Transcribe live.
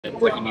and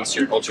what he means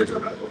to your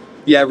culture.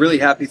 Yeah, really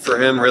happy for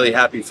him. Really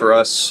happy for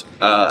us.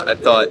 I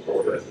thought,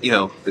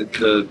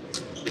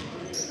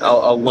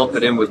 I'll lump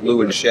it in with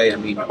Lou and Shea. I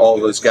mean, all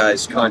those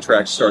guys'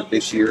 contracts start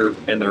this year,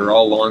 and they're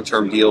all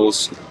long-term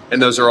deals,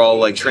 and those are all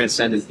like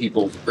transcendent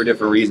people for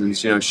different reasons.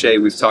 Shea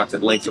we've talked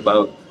at length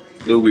about.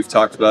 Lou we've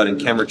talked about,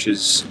 and Kemrich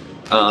is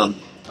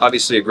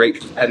obviously a great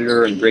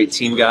competitor and great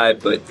team guy,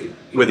 but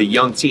with a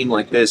young team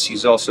like this,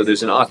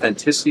 there's an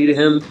authenticity to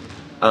him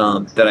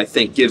that I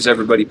think gives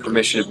everybody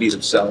permission to be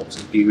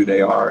themselves and be who they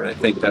are, and I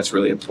think that's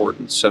really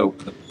important. So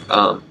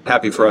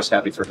happy for us,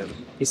 happy for him.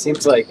 He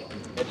seems like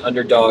an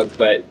underdog,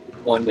 but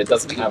one that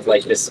doesn't have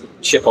like this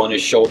chip on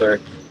his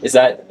shoulder. Is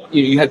that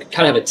you have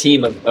kind of a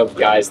team of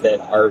guys that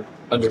are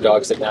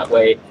underdogs in that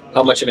way?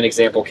 How much of an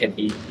example can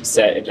he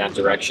set in that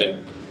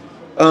direction?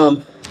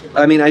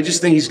 I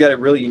just think he's got a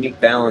really unique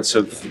balance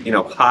of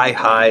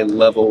high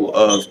level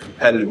of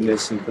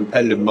competitiveness and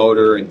competitive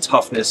motor and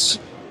toughness,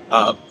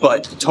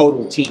 but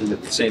total team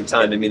at the same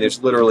time. I mean,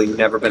 there's literally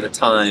never been a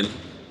time.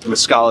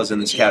 Muscala's in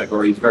this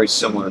category. He's very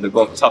similar. They're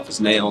both tough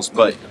as nails,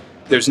 but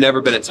there's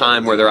never been a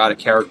time where they're out of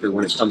character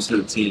when it comes to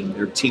the team.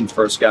 They're team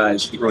first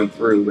guys through and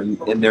through,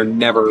 and they're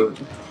never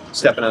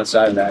stepping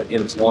outside of that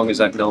in as long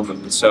as I've known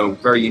them. And so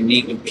very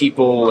unique in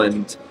people,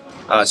 and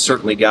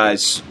certainly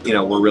guys,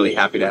 we're really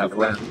happy to have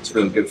around. It's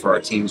really good for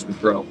our teams we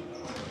grow.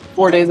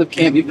 4 days of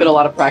camp, you fit a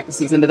lot of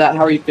practices into that.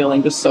 How are you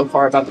feeling just so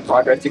far about the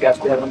progress you guys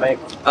have been able to make?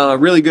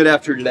 Really good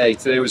after today.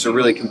 Today was a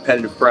really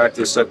competitive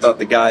practice. I thought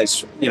the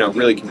guys,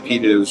 really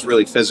competed. It was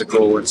really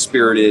physical and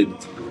spirited,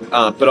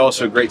 but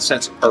also a great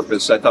sense of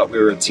purpose. I thought we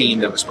were a team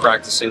that was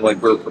practicing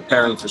like we were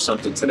preparing for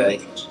something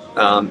today.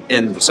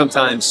 And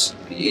sometimes,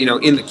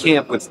 in the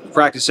camp with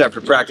practice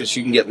after practice,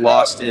 you can get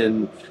lost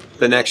in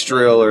the next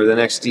drill or the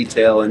next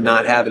detail and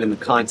not have it in the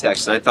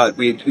context. And I thought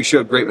we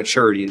showed great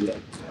maturity today.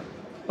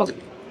 Okay.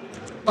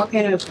 What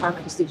kind of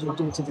practice did you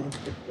do today?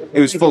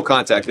 It was full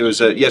contact. It was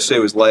yesterday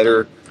was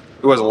lighter.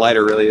 It wasn't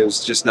lighter really. It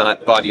was just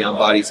not body on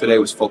body. Today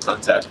was full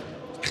contact.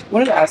 I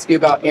wanted to ask you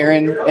about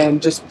Aaron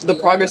and just the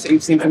progress that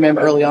you've seen from him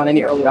early on.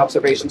 Any early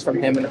observations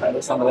from him and kind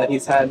of some of that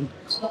he's had?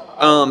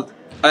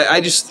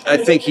 I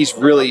think he's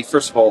really,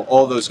 first of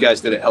all those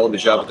guys did a hell of a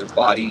job with their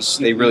bodies.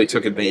 They really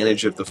took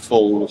advantage of the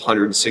full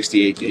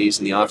 168 days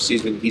in the off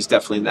season. He's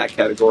definitely in that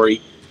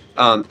category.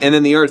 And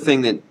then the other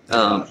thing that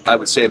I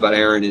would say about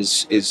Aaron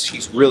is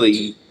he's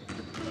really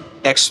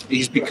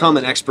he's become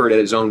an expert at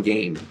his own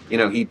game.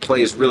 He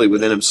plays really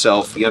within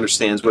himself. He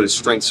understands what his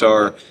strengths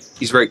are.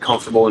 He's very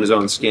comfortable in his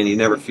own skin. He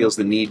never feels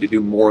the need to do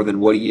more than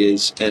what he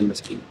is. And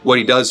what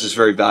he does is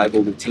very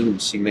valuable to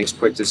teams. He makes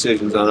quick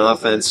decisions on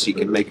offense. He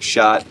can make a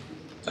shot.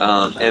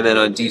 And then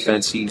on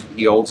defense,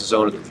 he holds his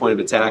own at the point of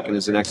attack and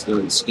is an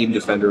excellent scheme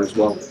defender as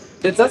well.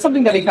 Is that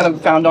something that he kind of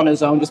found on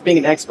his own, just being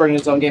an expert in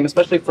his own game,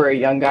 especially for a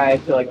young guy? I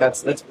feel like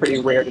that's pretty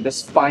rare to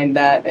just find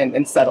that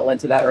and settle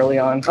into that early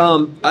on.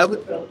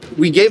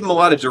 We gave him a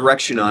lot of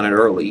direction on it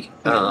early.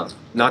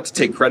 Not to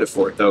take credit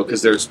for it, though,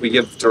 because we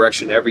give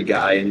direction to every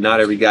guy, and not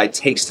every guy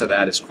takes to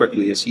that as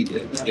quickly as he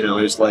did. It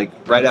was like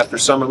right after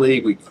Summer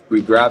League,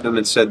 we grabbed him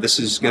and said, this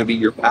is going to be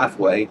your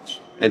pathway.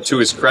 And to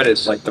his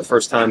credit, like the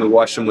first time we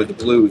watched him with the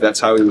blue, that's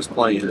how he was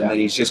playing. And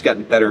he's just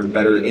gotten better and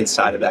better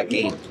inside of that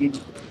game.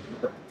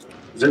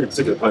 Is there a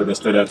particular play that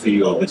stood out to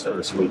you all this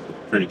first week?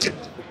 A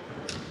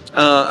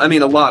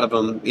lot of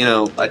them,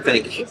 I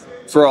think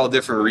for all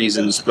different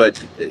reasons.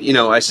 But,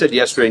 I said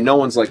yesterday, no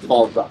one's like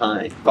falling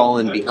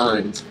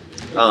behind.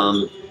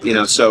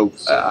 So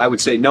I would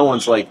say no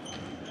one's like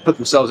put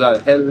themselves out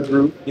ahead of the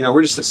group.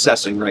 We're just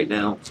assessing right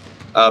now.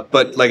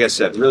 But like I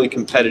said, really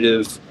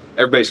competitive.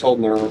 Everybody's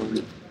holding their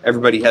own.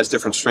 Everybody has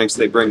different strengths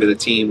they bring to the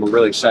team. We're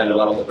really excited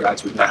about all the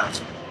guys we've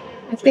got.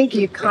 I think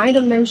you kind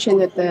of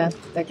mentioned it the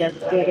other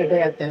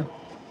day at the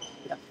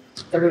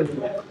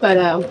room. But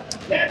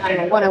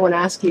what I want to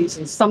ask you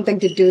is something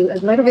to do a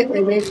little bit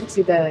related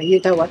to the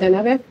Utah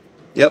Watanabe.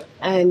 Yep.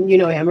 And you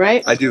know him,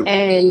 right? I do.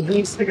 And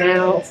he's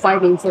now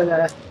fighting for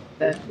the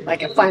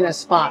a final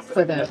spot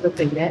for the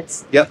Brooklyn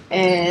Nets. Yep.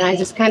 And I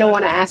just kind of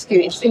want to ask you,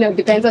 it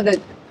depends on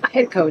the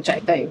head coach, I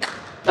think.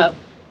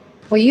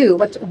 For you,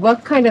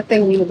 what kind of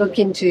thing you look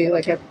into,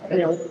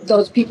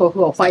 those people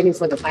who are fighting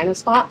for the final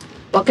spot?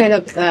 What kind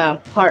of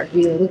part are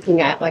you looking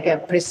at, like a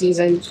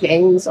preseason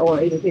games or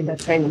in the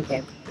training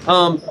camp?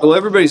 Well,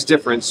 everybody's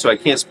different, so I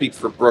can't speak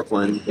for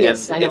Brooklyn.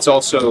 Yes, and it's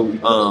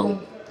also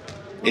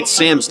it's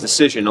Sam's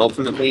decision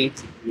ultimately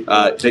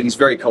that he's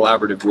very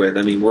collaborative with.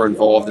 We're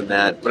involved in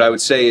that. What I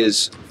would say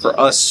is for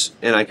us,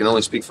 and I can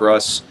only speak for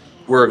us,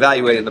 we're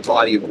evaluating the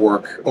body of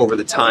work over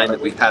the time that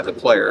we've had the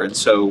player, and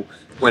so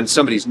when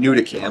somebody's new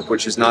to camp,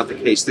 which is not the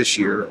case this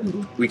year,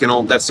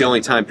 that's the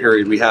only time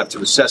period we have to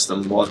assess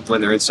them when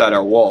they're inside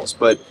our walls.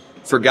 But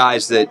for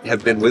guys that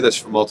have been with us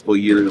for multiple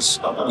years,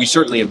 we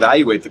certainly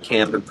evaluate the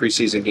camp and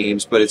preseason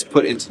games, but it's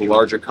put into the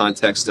larger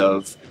context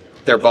of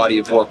their body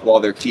of work while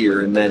they're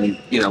here. And then,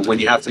 when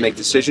you have to make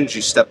decisions,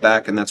 you step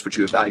back and that's what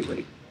you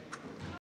evaluate.